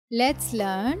Let's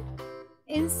learn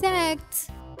insects.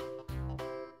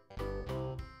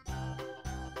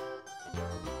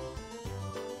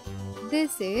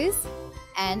 This is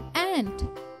an ant.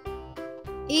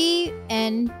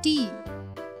 A-N-T.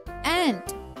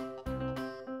 Ant.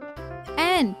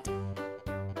 Ant.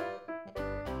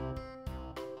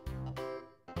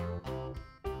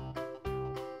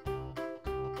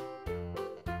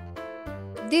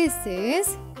 This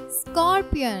is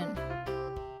scorpion.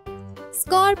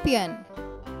 Scorpion.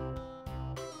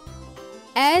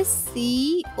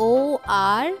 S-C-O-R-P-I-O-N.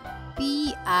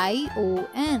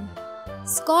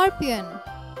 Scorpion.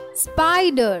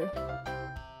 Spider.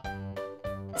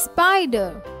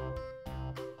 Spider.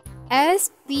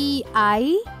 S-P-I-D-E-R.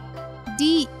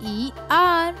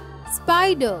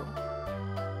 Spider.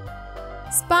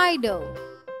 Spider.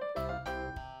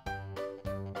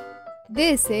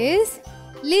 This is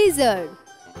lizard.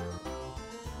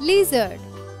 Lizard.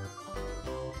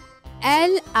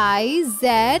 L-I-Z-A-R-D.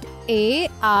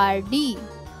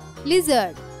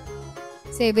 Lizard.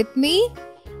 Say with me.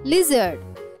 Lizard.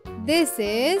 This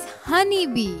is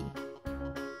honeybee.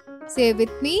 Say with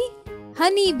me.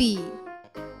 Honeybee.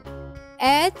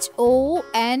 H-O-N-E-Y-B-E-E.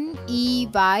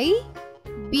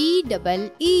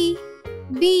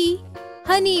 Bee.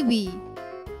 Honeybee.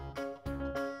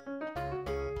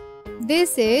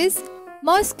 This is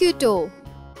mosquito.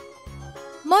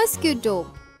 Mosquito.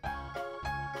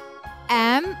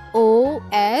 M-O-S-Q-U-I-T-O.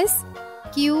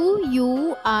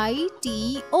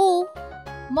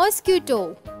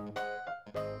 Mosquito.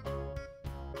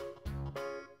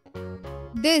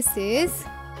 This is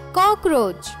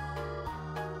cockroach.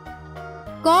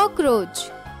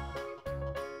 Cockroach.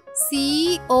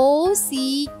 C-O-C-K-R-O-A-C-H.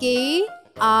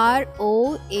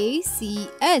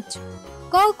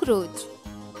 Cockroach.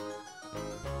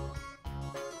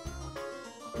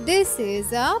 This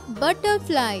is a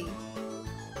butterfly.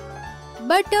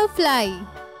 Butterfly.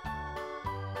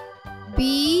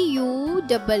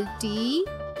 B-U-T-T-E-R-F-L-Y.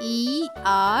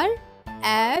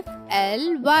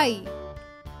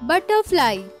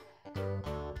 Butterfly.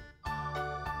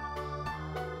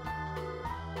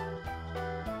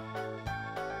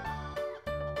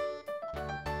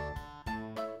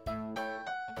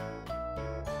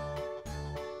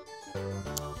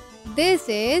 This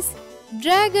is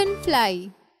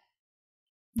dragonfly.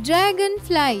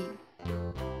 Dragonfly.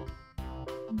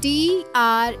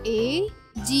 D-R-A-G-O-N-F-L-Y.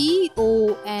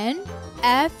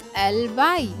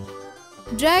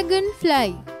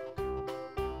 Dragonfly.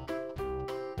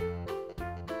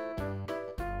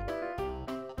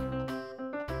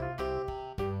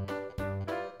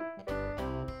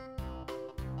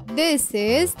 This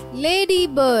is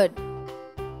ladybird.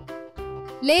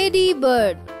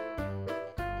 Ladybird.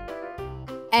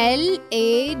 L-A-D-Y-B-I-R-D.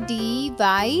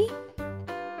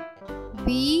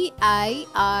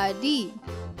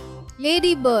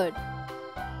 Ladybird.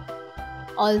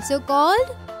 Also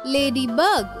called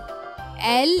ladybug.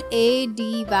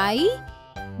 L-A-D-Y-B-U-G.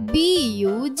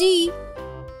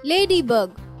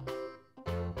 Ladybug.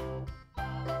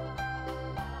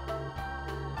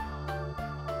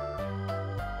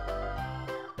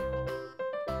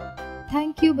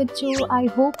 Thank you बच्चों. I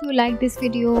hope you like this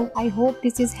video. I hope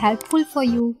this is helpful for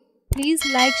you. Please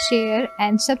like, share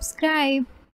and subscribe.